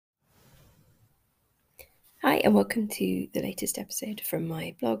Hi, and welcome to the latest episode from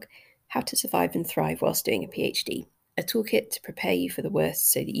my blog, How to Survive and Thrive Whilst Doing a PhD, a toolkit to prepare you for the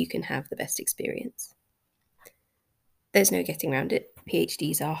worst so that you can have the best experience. There's no getting around it.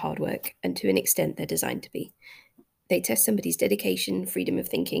 PhDs are hard work, and to an extent, they're designed to be. They test somebody's dedication, freedom of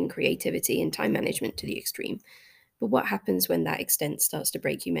thinking, creativity, and time management to the extreme. But what happens when that extent starts to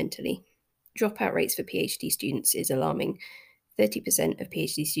break you mentally? Dropout rates for PhD students is alarming. 30% of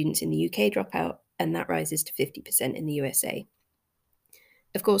PhD students in the UK drop out, and that rises to 50% in the USA.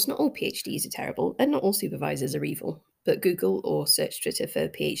 Of course, not all PhDs are terrible, and not all supervisors are evil, but Google or search Twitter for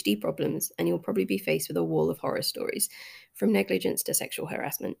PhD problems, and you'll probably be faced with a wall of horror stories, from negligence to sexual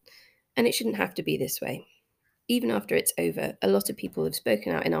harassment. And it shouldn't have to be this way. Even after it's over, a lot of people have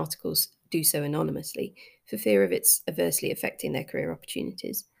spoken out in articles, do so anonymously, for fear of its adversely affecting their career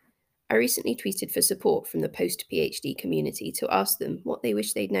opportunities. I recently tweeted for support from the post PhD community to ask them what they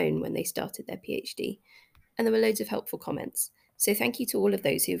wish they'd known when they started their PhD, and there were loads of helpful comments. So thank you to all of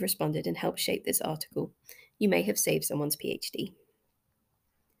those who've responded and helped shape this article. You may have saved someone's PhD.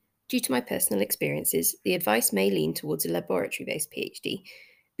 Due to my personal experiences, the advice may lean towards a laboratory-based PhD,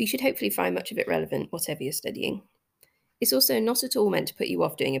 but you should hopefully find much of it relevant whatever you're studying. It's also not at all meant to put you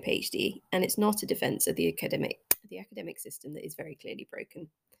off doing a PhD, and it's not a defense of the academic system that is very clearly broken.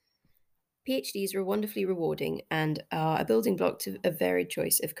 PhDs are wonderfully rewarding and are a building block to a varied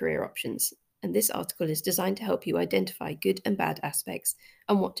choice of career options. And this article is designed to help you identify good and bad aspects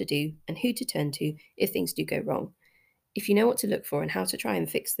and what to do and who to turn to if things do go wrong. If you know what to look for and how to try and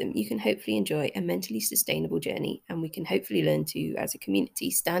fix them, you can hopefully enjoy a mentally sustainable journey, and we can hopefully learn to, as a community,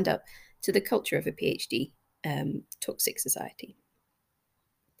 stand up to the culture of a PhD toxic society.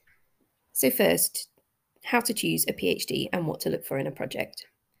 So, first, how to choose a PhD and what to look for in a project.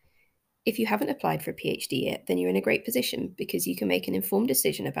 If you haven't applied for a PhD yet, then you're in a great position because you can make an informed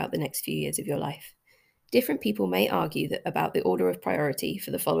decision about the next few years of your life. Different people may argue about the order of priority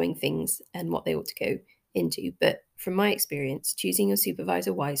for the following things and what they ought to go into, but from my experience, choosing your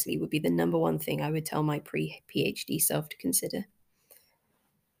supervisor wisely would be the number one thing I would tell my pre-PhD self to consider.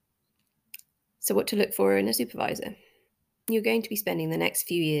 So, what to look for in a supervisor? You're going to be spending the next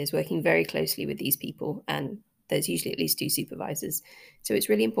few years working very closely with these people, and there's usually at least two supervisors. So it's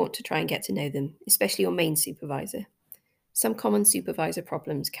really important to try and get to know them, especially your main supervisor. Some common supervisor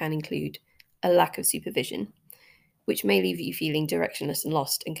problems can include a lack of supervision, which may leave you feeling directionless and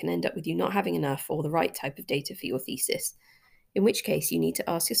lost and can end up with you not having enough or the right type of data for your thesis, in which case you need to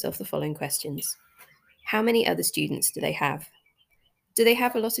ask yourself the following questions. How many other students do they have? Do they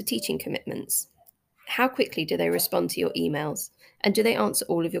have a lot of teaching commitments? How quickly do they respond to your emails? And do they answer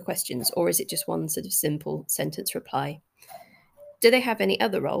all of your questions, or is it just one sort of simple sentence reply? Do they have any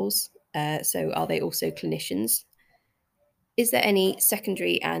other roles? So, are they also clinicians? Is there any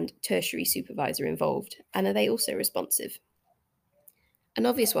secondary and tertiary supervisor involved? And are they also responsive? An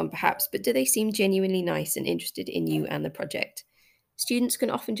obvious one, perhaps, but do they seem genuinely nice and interested in you and the project? Students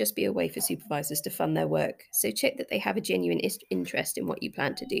can often just be a way for supervisors to fund their work, so check that they have a genuine interest in what you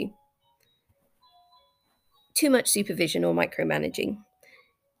plan to do. Too much supervision or micromanaging.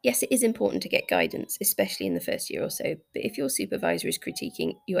 Yes, it is important to get guidance, especially in the first year or so, but if your supervisor is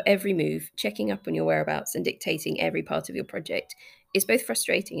critiquing your every move, checking up on your whereabouts, and dictating every part of your project, it's both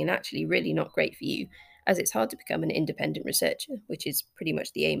frustrating and actually really not great for you, as it's hard to become an independent researcher, which is pretty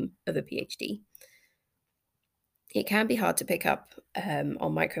much the aim of a PhD. It can be hard to pick up on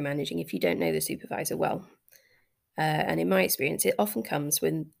micromanaging if you don't know the supervisor well. And in my experience, it often comes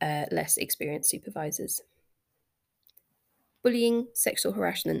with less experienced supervisors. Bullying, sexual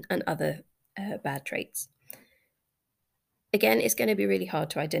harassment, and other bad traits. Again, it's going to be really hard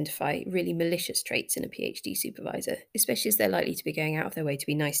to identify really malicious traits in a PhD supervisor, especially as they're likely to be going out of their way to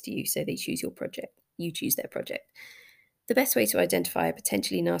be nice to you, so they choose your project, you choose their project. The best way to identify a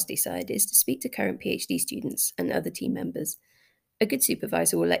potentially nasty side is to speak to current PhD students and other team members. A good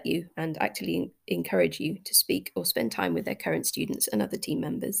supervisor will let you and actively encourage you to speak or spend time with their current students and other team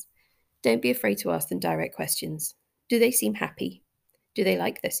members. Don't be afraid to ask them direct questions. Do they seem happy? Do they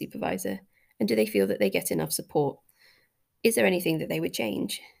like their supervisor? And do they feel that they get enough support? Is there anything that they would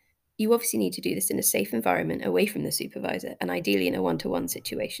change? You obviously need to do this in a safe environment away from the supervisor, and ideally in a one-to-one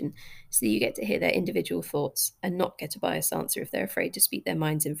situation, so that you get to hear their individual thoughts and not get a biased answer if they're afraid to speak their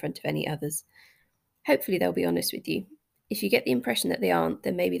minds in front of any others. Hopefully they'll be honest with you. If you get the impression that they aren't,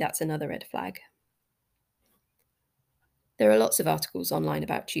 then maybe that's another red flag. There are lots of articles online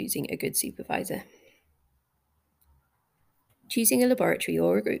about choosing a good supervisor. Choosing a laboratory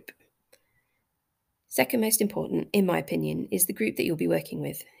or a group. Second most important, in my opinion, is the group that you'll be working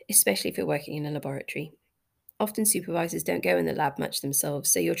with, especially if you're working in a laboratory. Often supervisors don't go in the lab much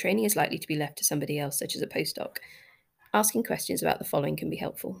themselves, so your training is likely to be left to somebody else, such as a postdoc. Asking questions about the following can be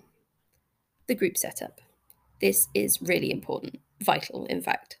helpful. The group setup. This is really important, vital, in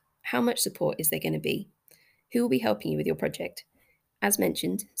fact. How much support is there going to be? Who will be helping you with your project? As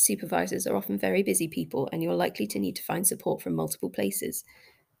mentioned, supervisors are often very busy people, and you're likely to need to find support from multiple places.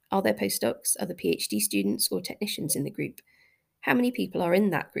 Are there postdocs, other PhD students, or technicians in the group? How many people are in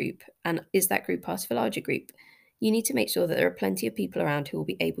that group, and is that group part of a larger group? You need to make sure that there are plenty of people around who will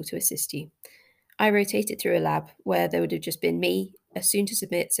be able to assist you. I rotated through a lab where there would have just been me, a soon to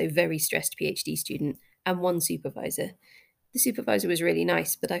submit, so very stressed PhD student, and one supervisor. The supervisor was really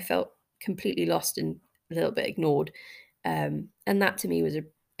nice, but I felt completely lost and a little bit ignored. And that to me was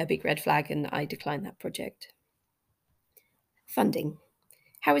a big red flag, and I declined that project. Funding.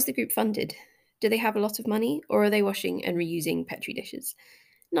 How is the group funded? Do they have a lot of money, or are they washing and reusing Petri dishes?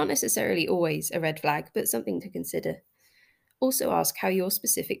 Not necessarily always a red flag, but something to consider. Also ask how your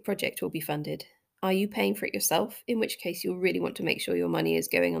specific project will be funded. Are you paying for it yourself, in which case you'll really want to make sure your money is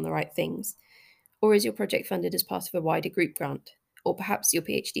going on the right things? Or is your project funded as part of a wider group grant? Or perhaps your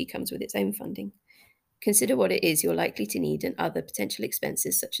PhD comes with its own funding? Consider what it is you're likely to need and other potential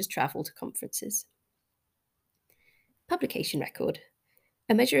expenses such as travel to conferences. Publication record.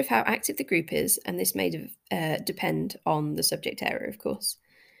 A measure of how active the group is, and this may depend on the subject area, of course.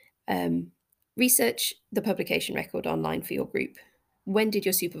 Research the publication record online for your group. When did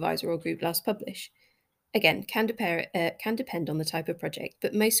your supervisor or group last publish? Again, can depend on the type of project,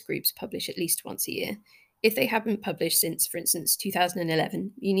 but most groups publish at least once a year. If they haven't published since, for instance,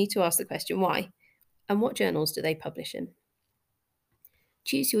 2011, you need to ask the question why, and what journals do they publish in?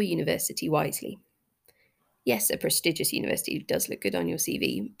 Choose your university wisely. Yes, a prestigious university does look good on your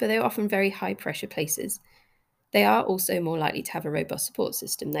CV, but they're often very high-pressure places. They are also more likely to have a robust support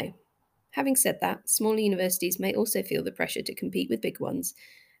system, though. Having said that, smaller universities may also feel the pressure to compete with big ones,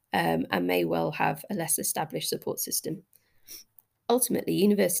 and may well have a less established support system. Ultimately,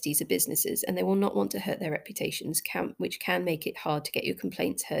 universities are businesses, and they will not want to hurt their reputations, which can make it hard to get your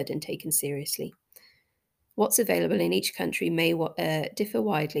complaints heard and taken seriously. What's available in each country may differ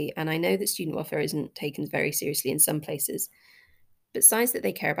widely, and I know that student welfare isn't taken very seriously in some places, but signs that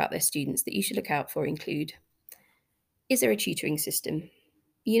they care about their students that you should look out for include: is there a tutoring system?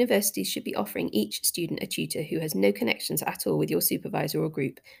 Universities should be offering each student a tutor who has no connections at all with your supervisor or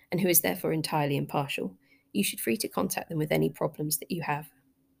group and who is therefore entirely impartial. You should be free to contact them with any problems that you have.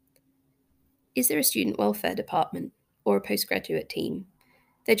 Is there a student welfare department or a postgraduate team?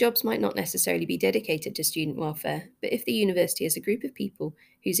 Their jobs might not necessarily be dedicated to student welfare, but if the university has a group of people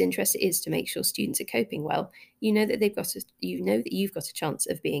whose interest it is to make sure students are coping well, you know that you've got a chance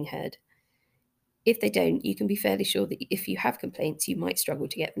of being heard. If they don't, you can be fairly sure that if you have complaints, you might struggle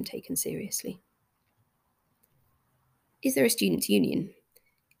to get them taken seriously. Is there a students' union?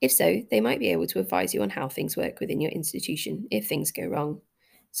 If so, they might be able to advise you on how things work within your institution if things go wrong.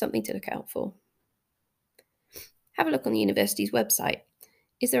 Something to look out for. Have a look on the university's website.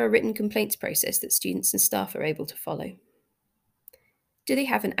 Is there a written complaints process that students and staff are able to follow? Do they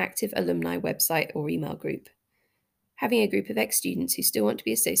have an active alumni website or email group? Having a group of ex-students who still want to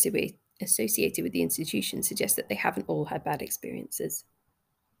be associated with the institution suggests that they haven't all had bad experiences.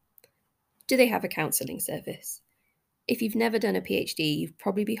 Do they have a counselling service? If you've never done a PhD, you'd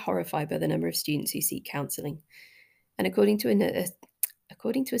probably be horrified by the number of students who seek counselling. And according to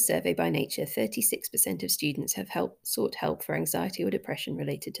a survey by Nature, 36% of students have sought help for anxiety or depression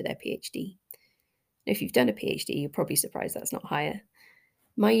related to their PhD. If you've done a PhD, you're probably surprised that's not higher.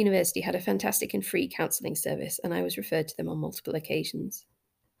 My university had a fantastic and free counselling service, and I was referred to them on multiple occasions.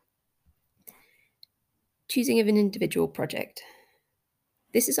 Choosing of an individual project.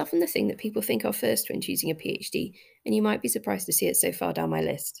 This is often the thing that people think of first when choosing a PhD, and you might be surprised to see it so far down my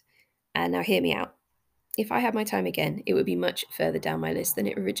list. And now hear me out. If I had my time again, it would be much further down my list than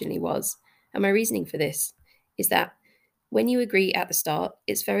it originally was. And my reasoning for this is that when you agree at the start,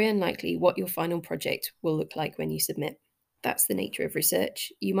 it's very unlikely what your final project will look like when you submit. That's the nature of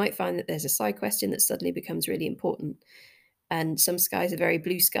research. You might find that there's a side question that suddenly becomes really important. And some projects are very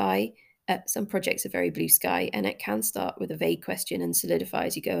blue sky, and it can start with a vague question and solidify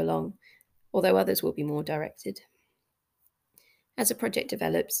as you go along, although others will be more directed. As a project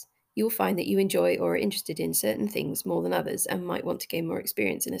develops, you'll find that you enjoy or are interested in certain things more than others and might want to gain more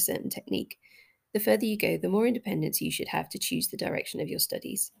experience in a certain technique. The further you go, the more independence you should have to choose the direction of your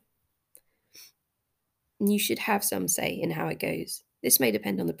studies. And you should have some say in how it goes. This may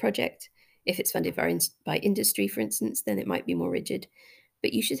depend on the project. If it's funded by industry, for instance, then it might be more rigid,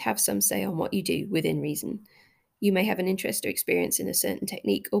 but you should have some say on what you do within reason. You may have an interest or experience in a certain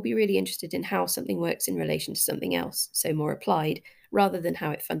technique or be really interested in how something works in relation to something else, so more applied, rather than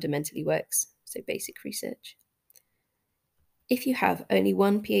how it fundamentally works, so basic research. If you have only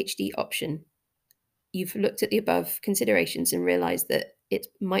one PhD option, you've looked at the above considerations and realised that it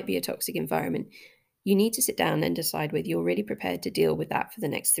might be a toxic environment, you need to sit down and decide whether you're really prepared to deal with that for the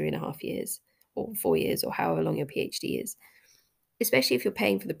next 3.5 years, or 4 years, or however long your PhD is, especially if you're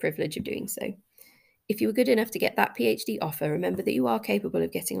paying for the privilege of doing so. If you were good enough to get that PhD offer, remember that you are capable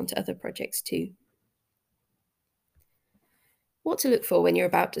of getting onto other projects too. What to look for when you're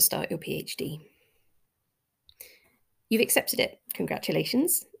about to start your PhD. You've accepted it.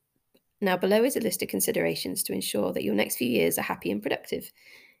 Congratulations. Now, below is a list of considerations to ensure that your next few years are happy and productive,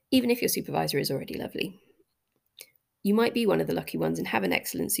 even if your supervisor is already lovely. You might be one of the lucky ones and have an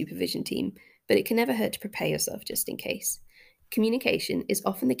excellent supervision team, but it can never hurt to prepare yourself just in case. Communication is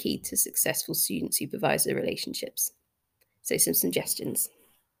often the key to successful student-supervisor relationships. So some suggestions.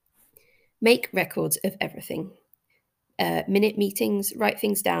 Make records of everything. Minute meetings, write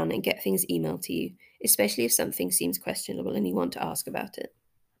things down and get things emailed to you, especially if something seems questionable and you want to ask about it.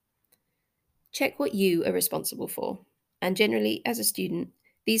 Check what you are responsible for. And generally, as a student,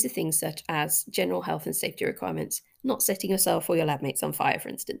 these are things such as general health and safety requirements, not setting yourself or your lab mates on fire, for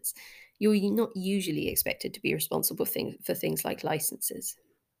instance. You're not usually expected to be responsible for things like licenses.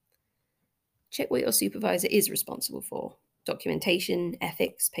 Check what your supervisor is responsible for, documentation,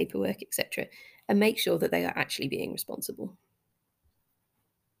 ethics, paperwork, etc., and make sure that they are actually being responsible.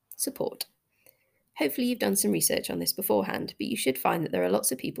 Support. Hopefully you've done some research on this beforehand, but you should find that there are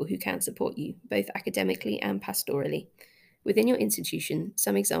lots of people who can support you, both academically and pastorally. Within your institution,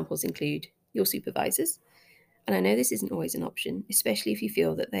 some examples include your supervisors, and I know this isn't always an option, especially if you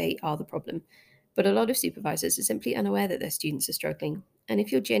feel that they are the problem, but a lot of supervisors are simply unaware that their students are struggling, and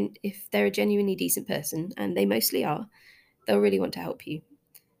if they're a genuinely decent person, and they mostly are, they'll really want to help you.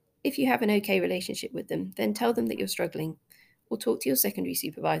 If you have an okay relationship with them, then tell them that you're struggling, or talk to your secondary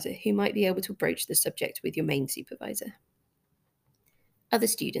supervisor, who might be able to broach the subject with your main supervisor. Other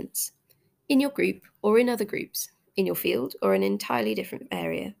students. In your group or in other groups, in your field or an entirely different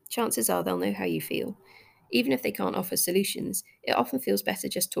area, chances are they'll know how you feel. Even if they can't offer solutions, it often feels better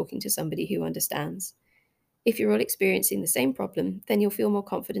just talking to somebody who understands. If you're all experiencing the same problem, then you'll feel more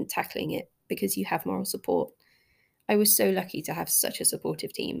confident tackling it because you have moral support. I was so lucky to have such a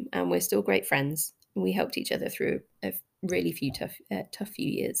supportive team, and we're still great friends, and we helped each other through a really tough few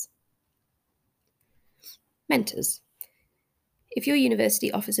years. Mentors. If your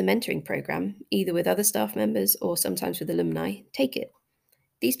university offers a mentoring program, either with other staff members or sometimes with alumni, take it.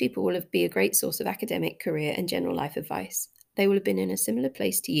 These people will be a great source of academic, career, and general life advice. They will have been in a similar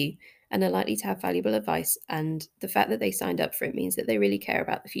place to you and are likely to have valuable advice, and the fact that they signed up for it means that they really care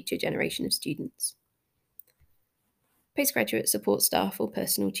about the future generation of students. Postgraduate support staff or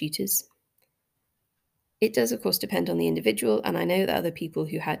personal tutors. It does, of course, depend on the individual, and I know that other people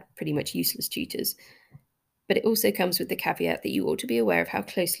who had pretty much useless tutors, but it also comes with the caveat that you ought to be aware of how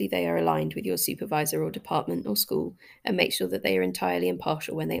closely they are aligned with your supervisor or department or school, and make sure that they are entirely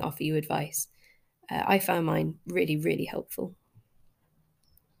impartial when they offer you advice. I found mine really, really helpful.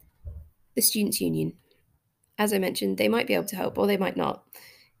 The Students' Union. As I mentioned, they might be able to help or they might not.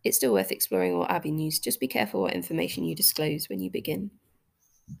 It's still worth exploring all avenues. Just be careful what information you disclose when you begin.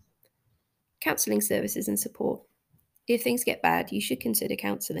 Counselling services and support. If things get bad, you should consider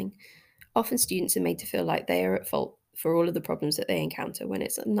counselling. Often students are made to feel like they are at fault for all of the problems that they encounter when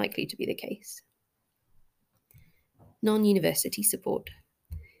it's unlikely to be the case. Non-university support.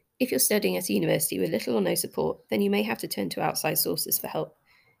 If you're studying at a university with little or no support, then you may have to turn to outside sources for help.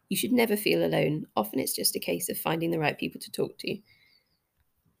 You should never feel alone. Often it's just a case of finding the right people to talk to.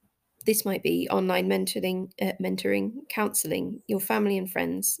 This might be online mentoring, counselling, your family and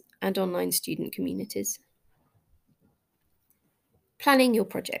friends, and online student communities. Planning your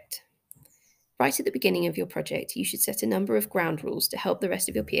project. Right at the beginning of your project, you should set a number of ground rules to help the rest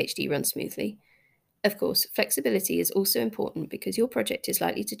of your PhD run smoothly. Of course, flexibility is also important because your project is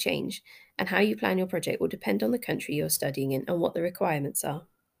likely to change, and how you plan your project will depend on the country you're studying in and what the requirements are.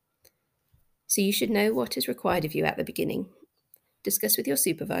 So you should know what is required of you at the beginning. Discuss with your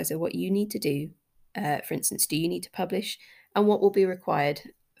supervisor what you need to do. For instance, do you need to publish, and what will be required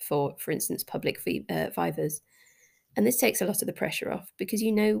for instance, public vivas. And this takes a lot of the pressure off because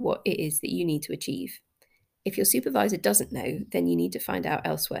you know what it is that you need to achieve. If your supervisor doesn't know, then you need to find out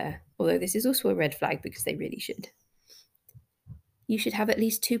elsewhere, although this is also a red flag because they really should. You should have at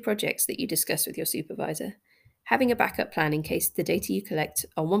least 2 projects that you discuss with your supervisor. Having a backup plan in case the data you collect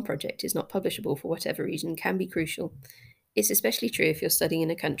on one project is not publishable for whatever reason can be crucial. It's especially true if you're studying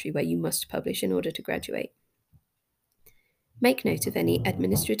in a country where you must publish in order to graduate. Make note of any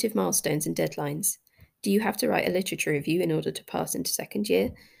administrative milestones and deadlines. Do you have to write a literature review in order to pass into second year?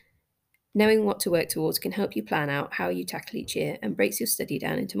 Knowing what to work towards can help you plan out how you tackle each year and breaks your study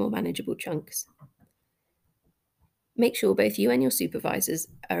down into more manageable chunks. Make sure both you and your supervisors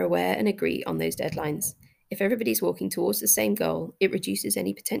are aware and agree on those deadlines. If everybody's walking towards the same goal, it reduces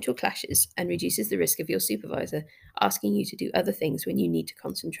any potential clashes and reduces the risk of your supervisor asking you to do other things when you need to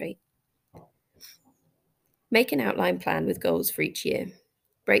concentrate. Make an outline plan with goals for each year.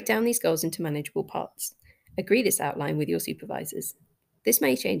 Break down these goals into manageable parts. Agree this outline with your supervisors. This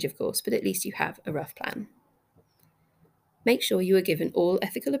may change, of course, but at least you have a rough plan. Make sure you are given all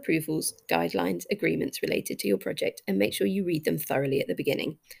ethical approvals, guidelines, agreements related to your project, and make sure you read them thoroughly at the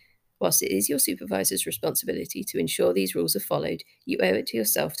beginning. Whilst it is your supervisor's responsibility to ensure these rules are followed, you owe it to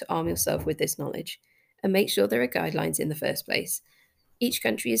yourself to arm yourself with this knowledge. And make sure there are guidelines in the first place. Each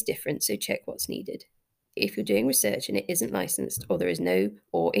country is different, so check what's needed. If you're doing research and it isn't licensed, or there is no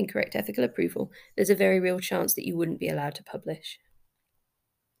or incorrect ethical approval, there's a very real chance that you wouldn't be allowed to publish.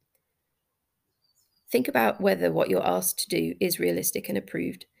 Think about whether what you're asked to do is realistic and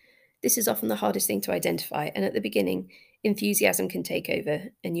approved. This is often the hardest thing to identify, and at the beginning, enthusiasm can take over,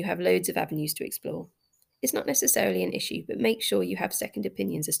 and you have loads of avenues to explore. It's not necessarily an issue, but make sure you have second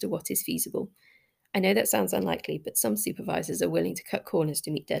opinions as to what is feasible. I know that sounds unlikely, but some supervisors are willing to cut corners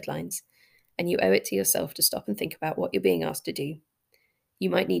to meet deadlines, and you owe it to yourself to stop and think about what you're being asked to do. You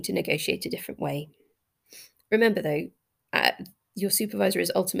might need to negotiate a different way. Remember, though, your supervisor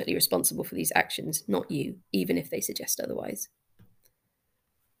is ultimately responsible for these actions, not you, even if they suggest otherwise.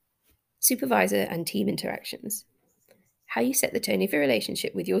 Supervisor and team interactions. How you set the tone of your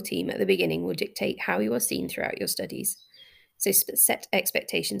relationship with your team at the beginning will dictate how you are seen throughout your studies. So set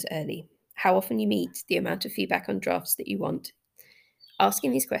expectations early. How often you meet, the amount of feedback on drafts that you want.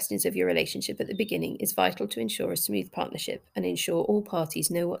 Asking these questions of your relationship at the beginning is vital to ensure a smooth partnership and ensure all parties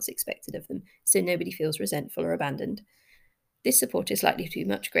know what's expected of them, so nobody feels resentful or abandoned. This support is likely to be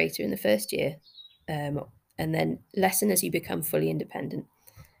much greater in the first year, and then lessen as you become fully independent.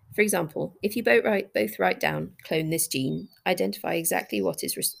 For example, if you both write down, clone this gene, identify exactly what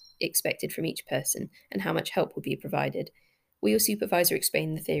is expected from each person and how much help will be provided, will your supervisor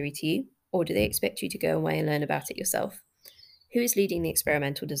explain the theory to you, or do they expect you to go away and learn about it yourself? Who is leading the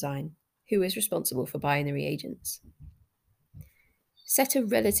experimental design? Who is responsible for buying the reagents? Set a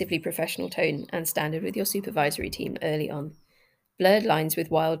relatively professional tone and standard with your supervisory team early on. Blurred lines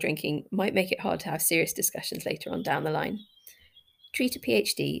with wild drinking might make it hard to have serious discussions later on down the line. Treat a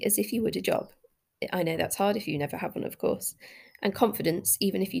PhD as if you would a job. I know that's hard if you never have one, of course. And confidence,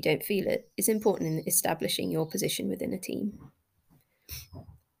 even if you don't feel it, is important in establishing your position within a team.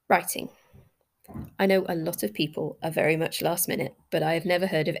 Writing. I know a lot of people are very much last minute, but I have never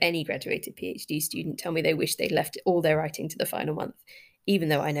heard of any graduated PhD student tell me they wish they'd left all their writing to the final month, even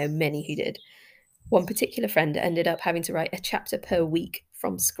though I know many who did. One particular friend ended up having to write a chapter per week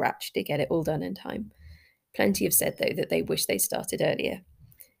from scratch to get it all done in time. Plenty have said, though, that they wish they started earlier.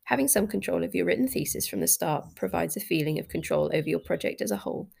 Having some control of your written thesis from the start provides a feeling of control over your project as a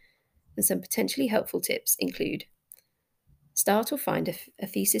whole, and some potentially helpful tips include: start or find a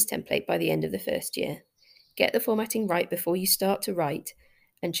thesis template by the end of the first year. Get the formatting right before you start to write,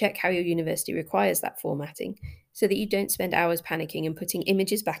 and check how your university requires that formatting so that you don't spend hours panicking and putting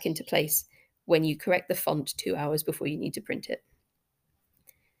images back into place when you correct the font 2 hours before you need to print it.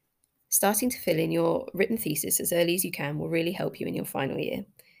 Starting to fill in your written thesis as early as you can will really help you in your final year.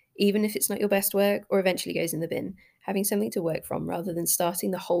 Even if it's not your best work or eventually goes in the bin, having something to work from rather than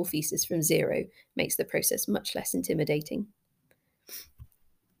starting the whole thesis from zero makes the process much less intimidating.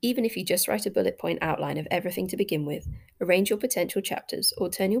 Even if you just write a bullet point outline of everything to begin with, arrange your potential chapters or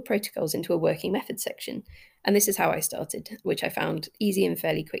turn your protocols into a working method section. And this is how I started, which I found easy and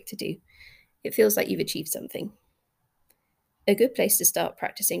fairly quick to do. It feels like you've achieved something. A good place to start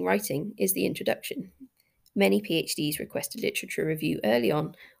practicing writing is the introduction. Many PhDs request a literature review early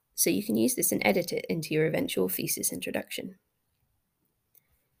on, so you can use this and edit it into your eventual thesis introduction.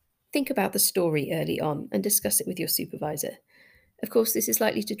 Think about the story early on and discuss it with your supervisor. Of course, this is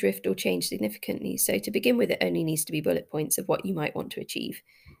likely to drift or change significantly, so to begin with, it only needs to be bullet points of what you might want to achieve.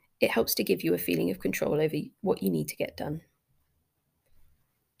 It helps to give you a feeling of control over what you need to get done.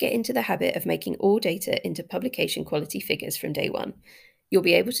 Get into the habit of making all data into publication quality figures from day one. You'll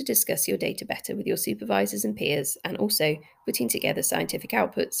be able to discuss your data better with your supervisors and peers, and also putting together scientific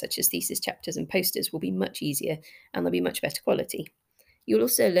outputs such as thesis chapters and posters will be much easier and they'll be much better quality. You'll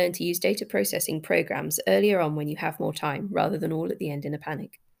also learn to use data processing programs earlier on when you have more time, rather than all at the end in a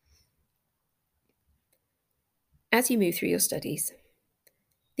panic. As you move through your studies,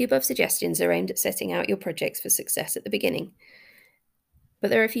 The above suggestions are aimed at setting out your projects for success at the beginning,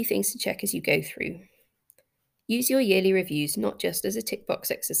 but there are a few things to check as you go through. Use your yearly reviews not just as a tick box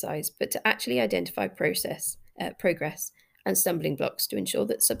exercise, but to actually identify progress and stumbling blocks to ensure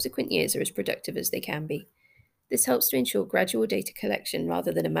that subsequent years are as productive as they can be. This helps to ensure gradual data collection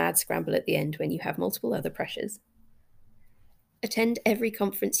rather than a mad scramble at the end when you have multiple other pressures. Attend every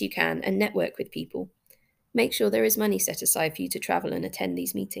conference you can and network with people. Make sure there is money set aside for you to travel and attend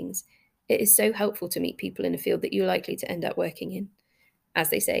these meetings. It is so helpful to meet people in a field that you're likely to end up working in. As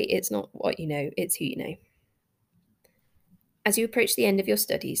they say, it's not what you know, it's who you know. As you approach the end of your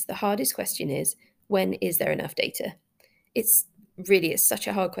studies, the hardest question is, when is there enough data? It's such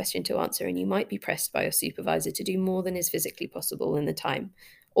a hard question to answer, and you might be pressed by your supervisor to do more than is physically possible in the time,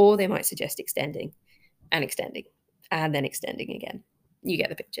 or they might suggest extending, and then extending again. You get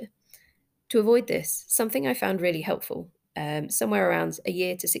the picture. To avoid this, something I found really helpful, somewhere around a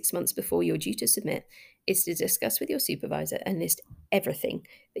year to 6 months before you're due to submit, is to discuss with your supervisor and list everything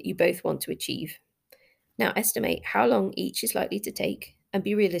that you both want to achieve. Now, estimate how long each is likely to take and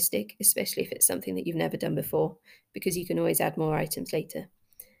be realistic, especially if it's something that you've never done before, because you can always add more items later.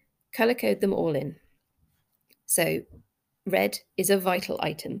 Color code them all in. So, red is a vital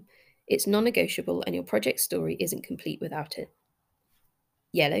item. It's non-negotiable and your project story isn't complete without it.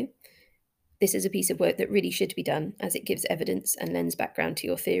 Yellow. This is a piece of work that really should be done as it gives evidence and lends background to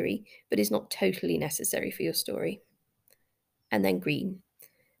your theory, but is not totally necessary for your story. And then green.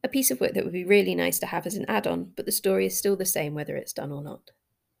 A piece of work that would be really nice to have as an add-on, but the story is still the same whether it's done or not.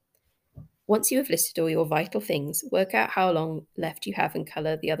 Once you have listed all your vital things, work out how long left you have and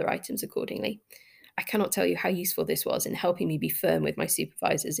colour the other items accordingly. I cannot tell you how useful this was in helping me be firm with my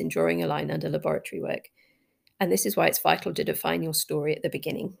supervisors in drawing a line under laboratory work. And this is why it's vital to define your story at the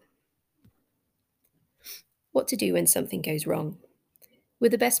beginning. What to do when something goes wrong.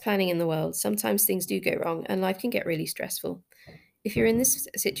 With the best planning in the world, sometimes things do go wrong and life can get really stressful. If you're in this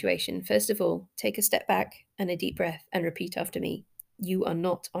situation, first of all, take a step back and a deep breath and repeat after me. You are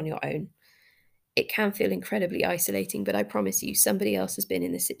not on your own. It can feel incredibly isolating, but I promise you, somebody else has been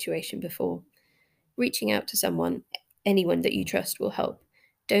in this situation before. Reaching out to anyone that you trust will help.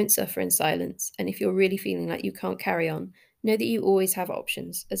 Don't suffer in silence, and if you're really feeling like you can't carry on, know that you always have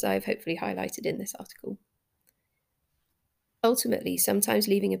options, as I've hopefully highlighted in this article. Ultimately, sometimes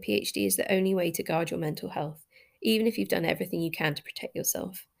leaving a PhD is the only way to guard your mental health, even if you've done everything you can to protect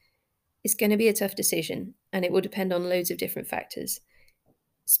yourself. It's going to be a tough decision, and it will depend on loads of different factors.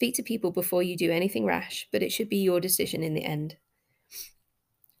 Speak to people before you do anything rash, but it should be your decision in the end.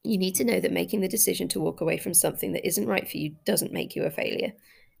 You need to know that making the decision to walk away from something that isn't right for you doesn't make you a failure.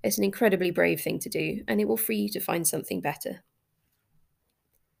 It's an incredibly brave thing to do, and it will free you to find something better.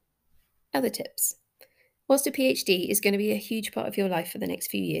 Other tips. Whilst a PhD is going to be a huge part of your life for the next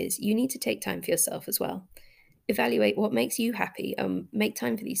few years, you need to take time for yourself as well. Evaluate what makes you happy and make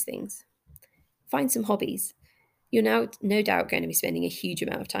time for these things. Find some hobbies. You're now no doubt going to be spending a huge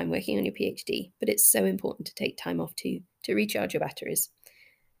amount of time working on your PhD, but it's so important to take time off too, to recharge your batteries.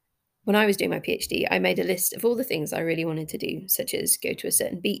 When I was doing my PhD, I made a list of all the things I really wanted to do, such as go to a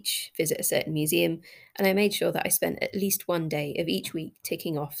certain beach, visit a certain museum, and I made sure that I spent at least one day of each week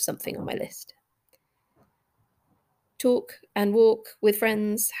ticking off something on my list. Talk and walk with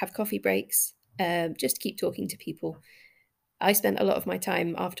friends, have coffee breaks, just keep talking to people. I spent a lot of my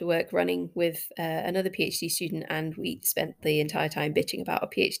time after work running with another PhD student, and we spent the entire time bitching about our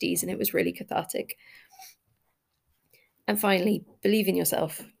PhDs, and it was really cathartic. And finally, believe in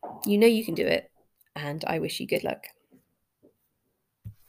yourself. You know you can do it, and I wish you good luck.